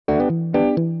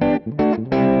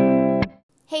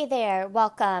Hey there,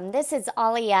 welcome. This is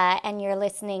Alia, and you're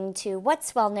listening to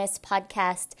What's Wellness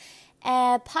Podcast,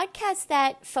 a podcast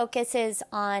that focuses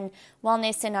on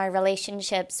wellness in our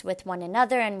relationships with one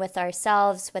another and with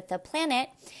ourselves, with the planet,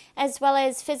 as well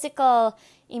as physical,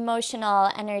 emotional,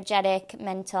 energetic,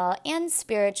 mental, and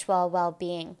spiritual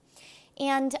well-being.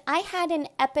 And I had an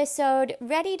episode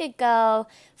ready to go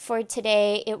for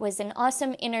today. It was an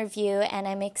awesome interview, and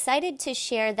I'm excited to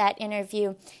share that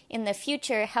interview in the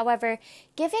future. However,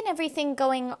 given everything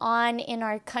going on in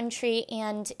our country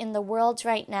and in the world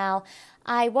right now,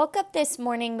 I woke up this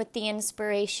morning with the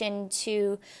inspiration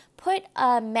to put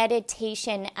a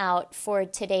meditation out for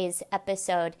today's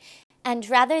episode. And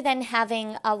rather than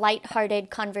having a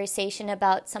lighthearted conversation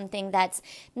about something that's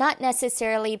not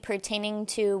necessarily pertaining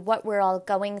to what we're all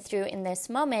going through in this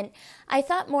moment, I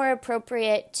thought more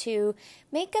appropriate to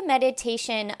make a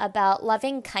meditation about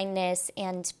loving kindness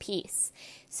and peace.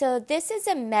 So this is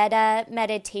a metta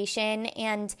meditation,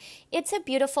 and it's a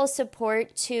beautiful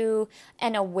support to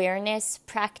an awareness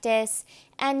practice.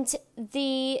 And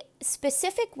the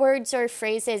specific words or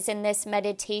phrases in this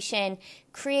meditation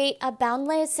create a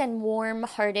boundless and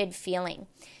warm-hearted feeling.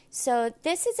 So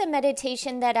this is a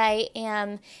meditation that I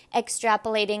am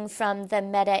extrapolating from the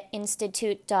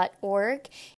mettainstitute.org.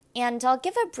 And I'll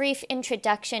give a brief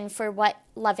introduction for what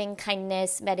loving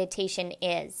kindness meditation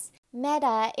is.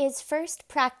 Metta is first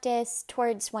practice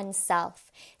towards oneself,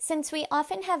 since we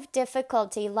often have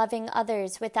difficulty loving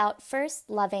others without first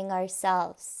loving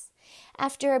ourselves.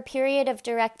 After a period of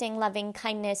directing loving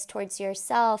kindness towards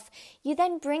yourself, you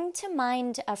then bring to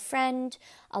mind a friend,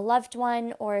 a loved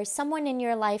one, or someone in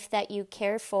your life that you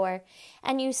care for,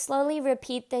 and you slowly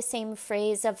repeat the same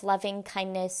phrase of loving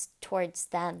kindness towards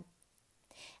them.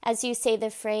 As you say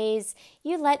the phrase,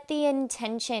 you let the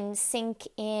intention sink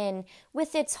in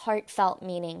with its heartfelt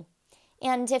meaning.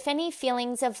 And if any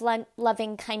feelings of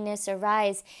loving kindness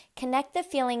arise, connect the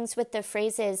feelings with the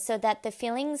phrases so that the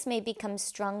feelings may become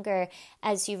stronger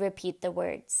as you repeat the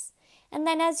words. And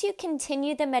then as you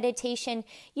continue the meditation,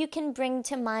 you can bring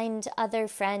to mind other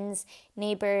friends,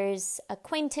 neighbors,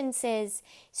 acquaintances,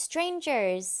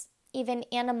 strangers, even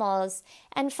animals,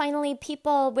 and finally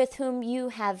people with whom you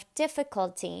have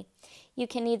difficulty. You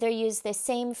can either use the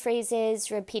same phrases,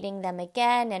 repeating them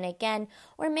again and again,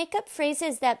 or make up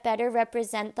phrases that better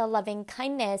represent the loving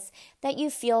kindness that you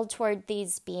feel toward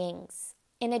these beings.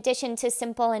 In addition to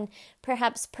simple and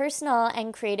perhaps personal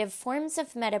and creative forms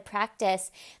of metta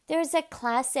practice, there's a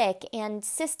classic and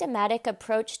systematic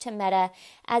approach to metta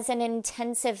as an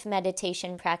intensive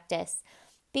meditation practice.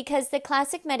 Because the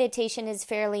classic meditation is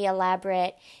fairly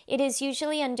elaborate, it is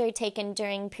usually undertaken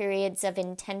during periods of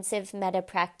intensive metta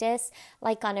practice,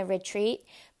 like on a retreat,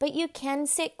 but you can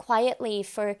sit quietly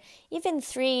for even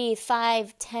 3,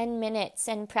 5, 10 minutes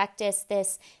and practice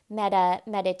this metta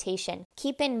meditation.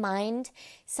 Keep in mind,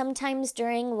 sometimes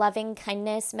during loving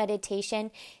kindness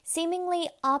meditation, seemingly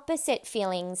opposite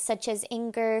feelings such as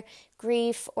anger,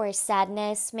 grief, or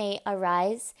sadness may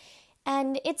arise.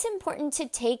 And it's important to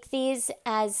take these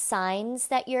as signs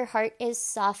that your heart is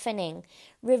softening,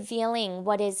 revealing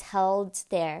what is held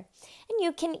there. And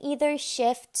you can either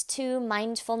shift to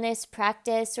mindfulness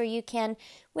practice, or you can,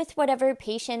 with whatever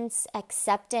patience,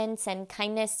 acceptance, and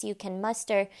kindness you can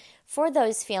muster for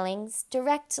those feelings,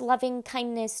 direct loving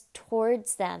kindness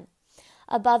towards them.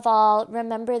 Above all,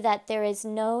 remember that there is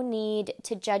no need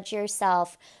to judge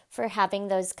yourself for having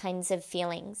those kinds of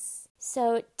feelings.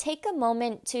 So take a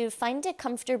moment to find a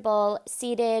comfortable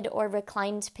seated or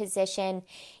reclined position.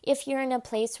 If you're in a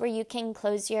place where you can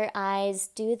close your eyes,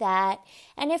 do that.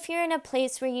 And if you're in a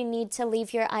place where you need to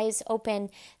leave your eyes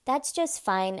open, that's just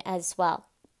fine as well.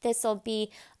 This will be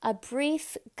a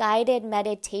brief guided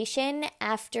meditation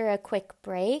after a quick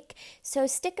break. So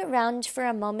stick around for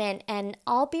a moment and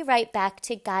I'll be right back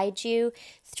to guide you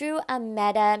through a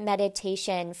metta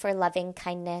meditation for loving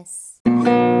kindness.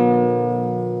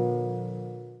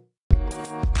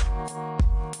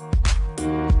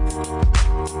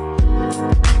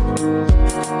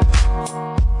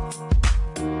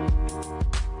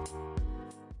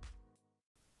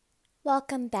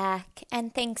 Welcome back,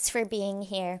 and thanks for being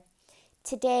here.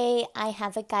 Today, I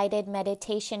have a guided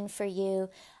meditation for you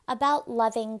about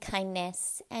loving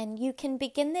kindness, and you can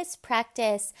begin this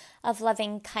practice of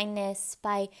loving kindness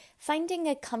by finding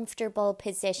a comfortable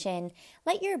position.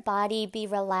 Let your body be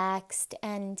relaxed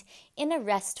and in a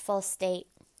restful state.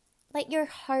 Let your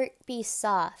heart be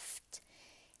soft,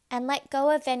 and let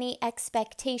go of any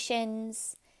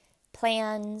expectations,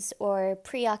 plans, or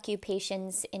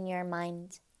preoccupations in your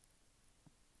mind.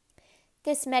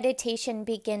 This meditation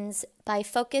begins by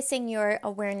focusing your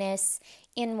awareness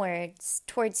inwards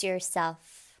towards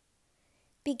yourself.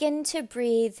 Begin to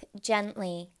breathe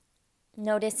gently,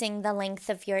 noticing the length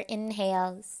of your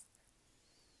inhales,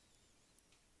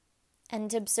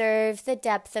 and observe the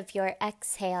depth of your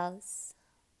exhales.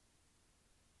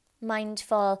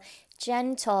 Mindful,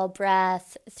 gentle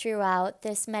breath throughout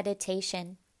this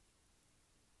meditation.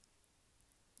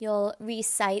 You'll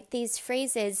recite these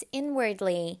phrases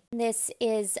inwardly. This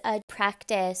is a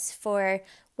practice for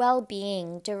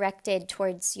well-being directed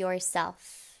towards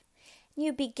yourself.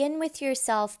 You begin with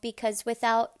yourself because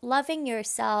without loving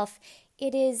yourself,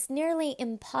 it is nearly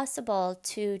impossible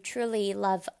to truly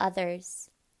love others.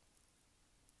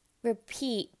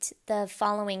 Repeat the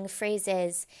following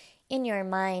phrases in your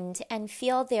mind and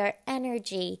feel their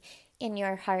energy in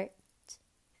your heart.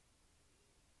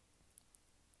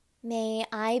 May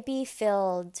I be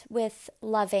filled with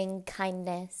loving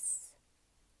kindness.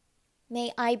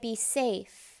 May I be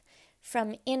safe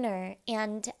from inner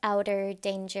and outer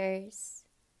dangers.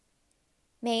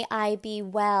 May I be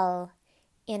well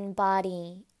in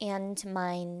body and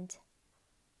mind.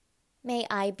 May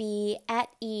I be at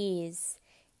ease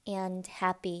and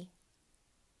happy.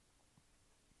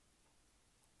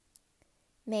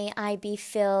 May I be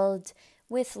filled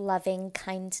with loving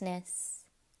kindness.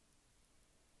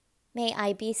 May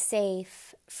I be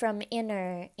safe from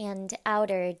inner and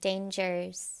outer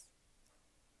dangers.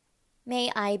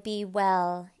 May I be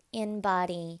well in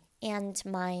body and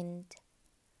mind.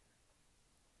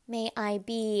 May I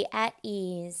be at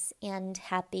ease and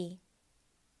happy.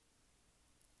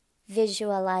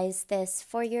 Visualize this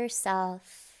for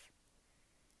yourself.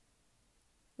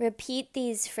 Repeat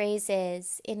these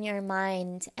phrases in your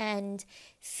mind and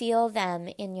feel them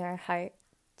in your heart.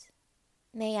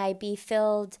 May I be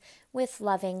filled with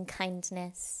loving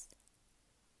kindness.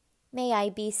 May I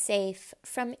be safe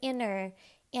from inner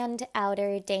and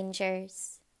outer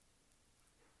dangers.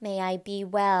 May I be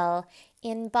well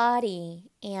in body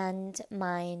and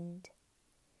mind.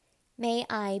 May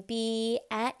I be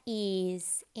at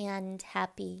ease and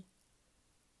happy.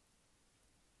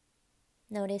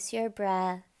 Notice your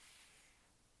breath.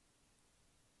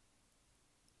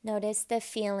 Notice the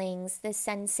feelings, the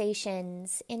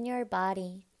sensations in your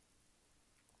body.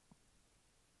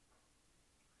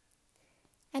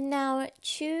 And now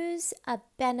choose a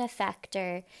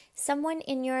benefactor, someone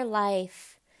in your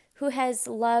life who has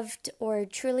loved or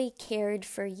truly cared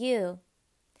for you.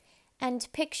 And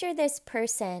picture this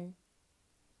person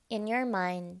in your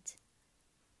mind.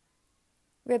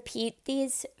 Repeat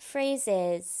these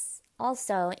phrases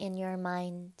also in your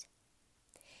mind.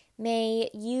 May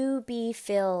you be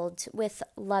filled with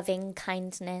loving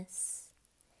kindness.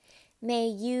 May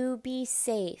you be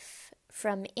safe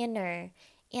from inner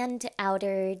and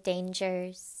outer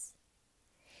dangers.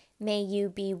 May you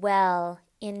be well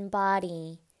in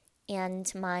body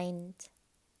and mind.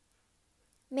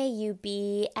 May you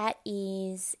be at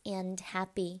ease and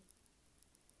happy.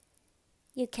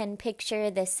 You can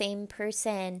picture the same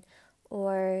person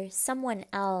or someone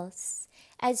else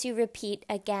as you repeat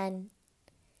again.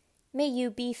 May you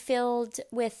be filled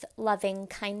with loving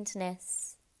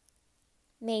kindness.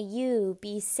 May you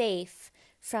be safe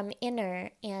from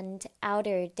inner and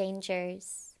outer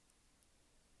dangers.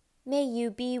 May you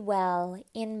be well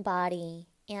in body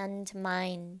and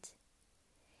mind.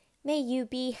 May you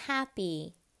be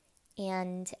happy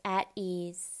and at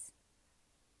ease.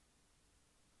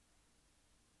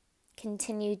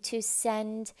 Continue to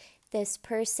send this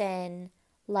person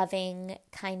loving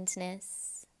kindness.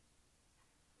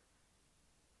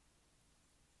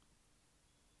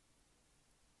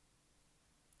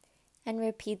 And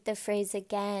repeat the phrase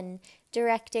again,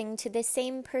 directing to the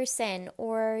same person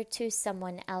or to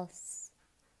someone else.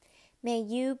 May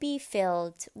you be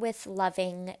filled with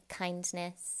loving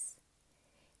kindness.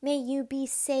 May you be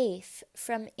safe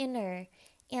from inner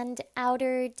and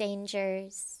outer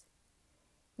dangers.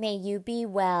 May you be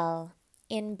well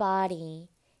in body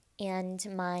and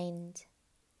mind.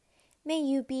 May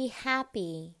you be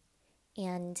happy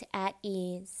and at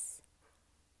ease.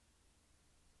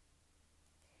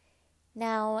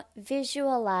 Now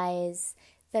visualize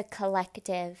the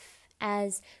collective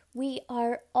as we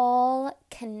are all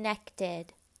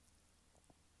connected.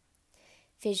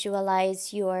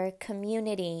 Visualize your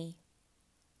community,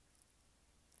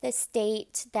 the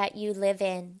state that you live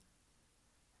in.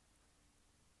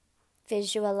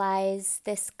 Visualize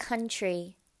this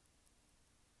country.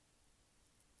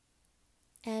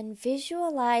 And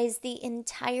visualize the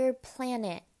entire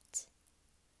planet.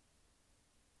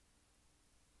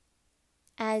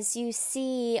 As you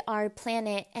see our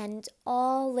planet and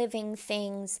all living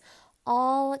things,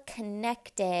 all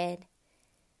connected,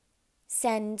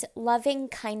 send loving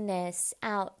kindness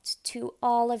out to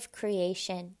all of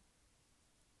creation.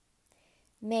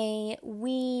 May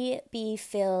we be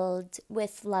filled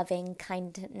with loving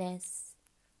kindness.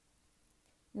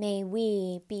 May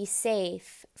we be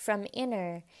safe from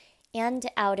inner and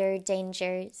outer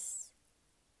dangers.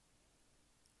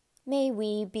 May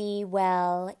we be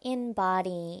well in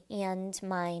body and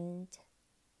mind.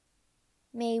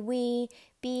 May we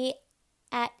be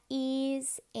at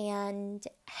ease and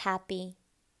happy.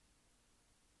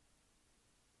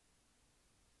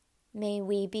 May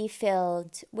we be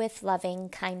filled with loving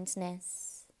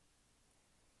kindness.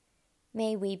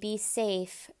 May we be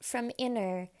safe from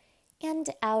inner and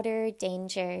outer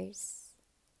dangers.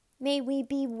 May we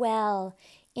be well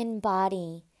in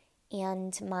body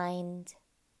and mind.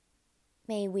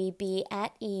 May we be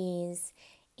at ease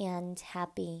and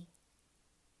happy.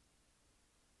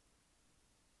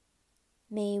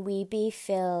 May we be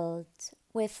filled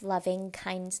with loving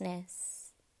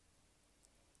kindness.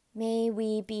 May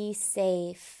we be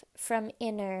safe from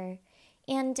inner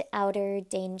and outer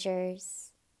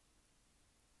dangers.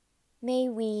 May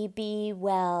we be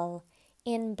well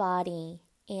in body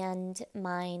and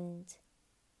mind.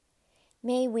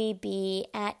 May we be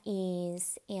at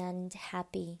ease and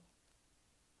happy.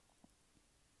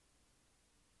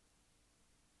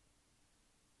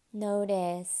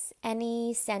 Notice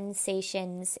any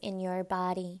sensations in your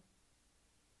body.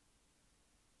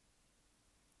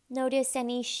 Notice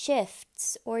any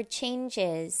shifts or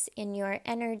changes in your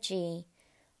energy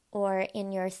or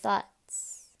in your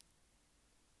thoughts.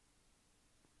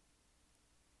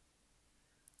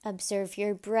 Observe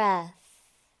your breath.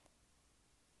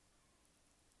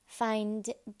 Find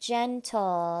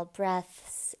gentle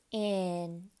breaths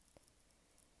in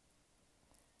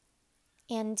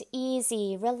and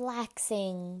easy,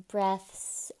 relaxing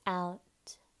breaths out.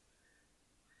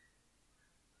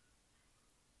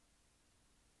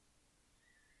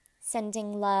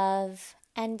 Sending love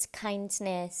and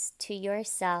kindness to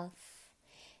yourself.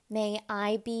 May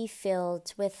I be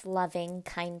filled with loving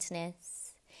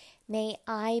kindness. May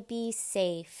I be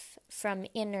safe from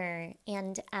inner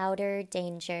and outer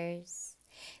dangers.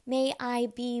 May I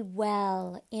be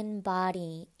well in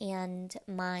body and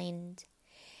mind.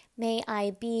 May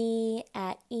I be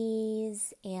at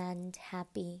ease and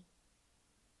happy.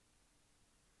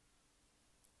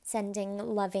 Sending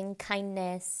loving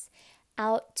kindness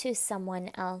out to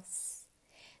someone else.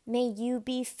 May you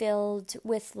be filled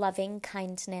with loving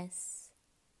kindness.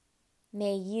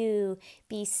 May you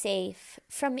be safe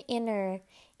from inner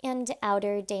and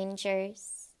outer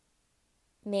dangers.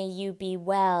 May you be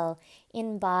well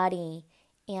in body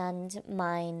and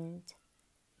mind.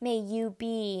 May you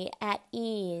be at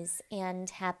ease and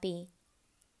happy.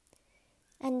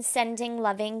 And sending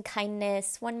loving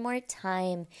kindness one more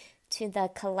time to the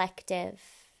collective,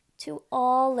 to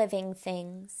all living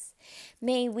things.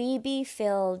 May we be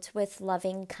filled with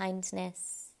loving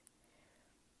kindness.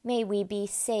 May we be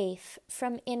safe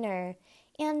from inner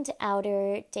and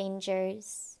outer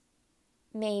dangers.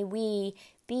 May we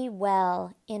be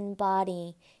well in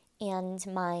body and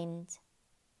mind.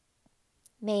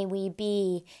 May we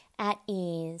be at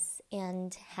ease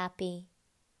and happy.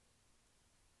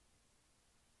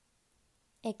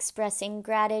 Expressing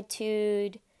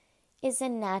gratitude is a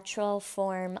natural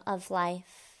form of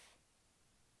life.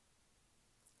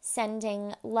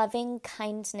 Sending loving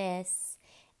kindness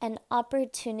an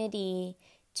opportunity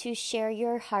to share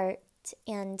your heart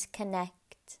and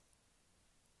connect.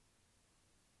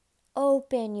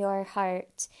 Open your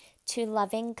heart to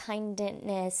loving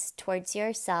kindness towards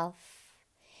yourself,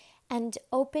 and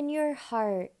open your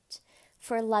heart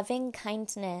for loving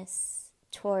kindness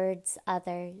towards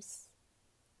others.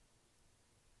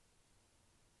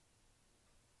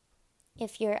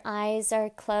 If your eyes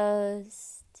are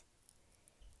closed,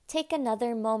 take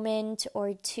another moment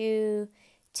or two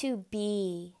to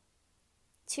be,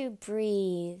 to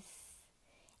breathe,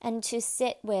 and to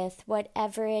sit with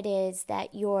whatever it is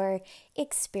that you're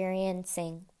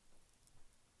experiencing.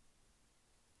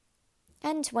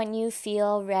 And when you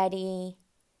feel ready,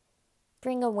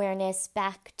 bring awareness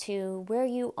back to where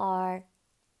you are.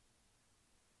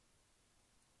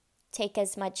 Take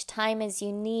as much time as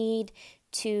you need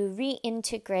to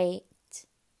reintegrate.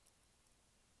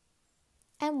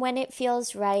 And when it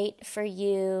feels right for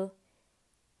you,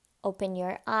 open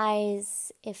your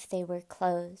eyes if they were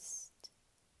closed.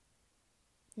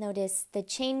 Notice the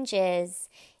changes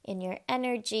in your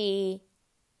energy,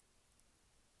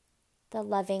 the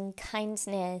loving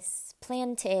kindness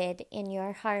planted in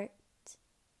your heart.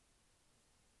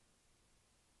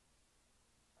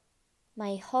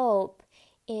 My hope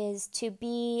is to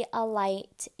be a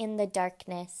light in the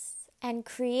darkness and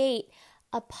create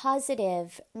a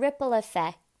positive ripple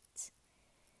effect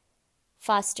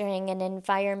fostering an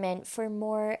environment for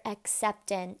more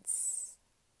acceptance,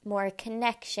 more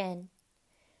connection,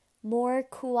 more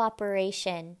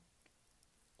cooperation,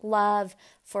 love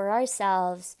for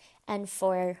ourselves and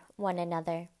for one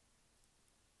another.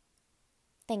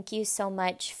 Thank you so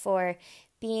much for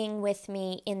being with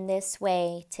me in this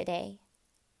way today.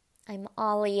 I'm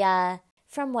Alia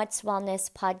from What's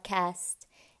Wellness podcast,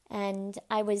 and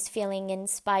I was feeling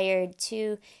inspired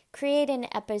to create an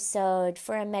episode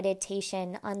for a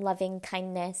meditation on loving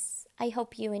kindness. I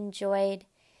hope you enjoyed.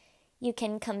 You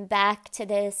can come back to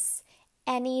this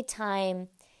anytime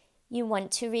you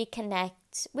want to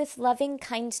reconnect with loving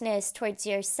kindness towards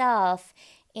yourself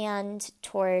and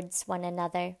towards one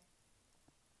another.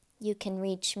 You can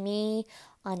reach me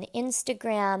on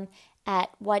Instagram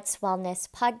at What's Wellness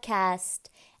Podcast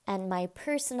and my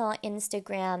personal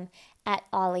Instagram at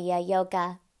Alia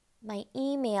Yoga. My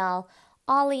email,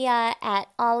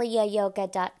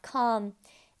 alia@aliayoga.com,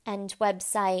 and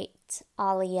website,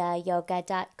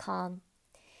 aliayoga.com.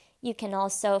 You can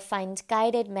also find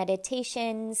guided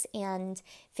meditations and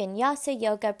vinyasa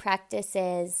yoga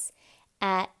practices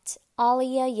at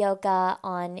Alia Yoga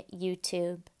on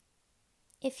YouTube.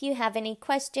 If you have any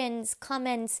questions,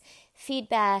 comments,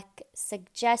 feedback,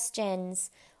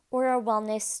 suggestions, or a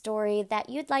wellness story that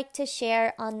you'd like to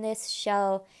share on this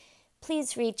show,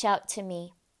 please reach out to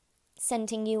me.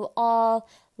 Sending you all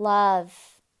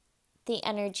love, the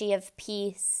energy of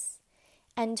peace,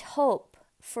 and hope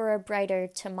for a brighter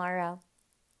tomorrow.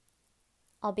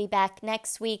 I'll be back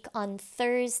next week on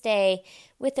Thursday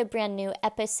with a brand new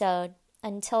episode.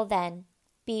 Until then,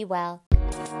 be well.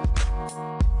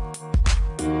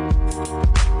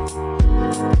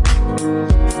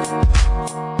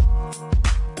 Thank you.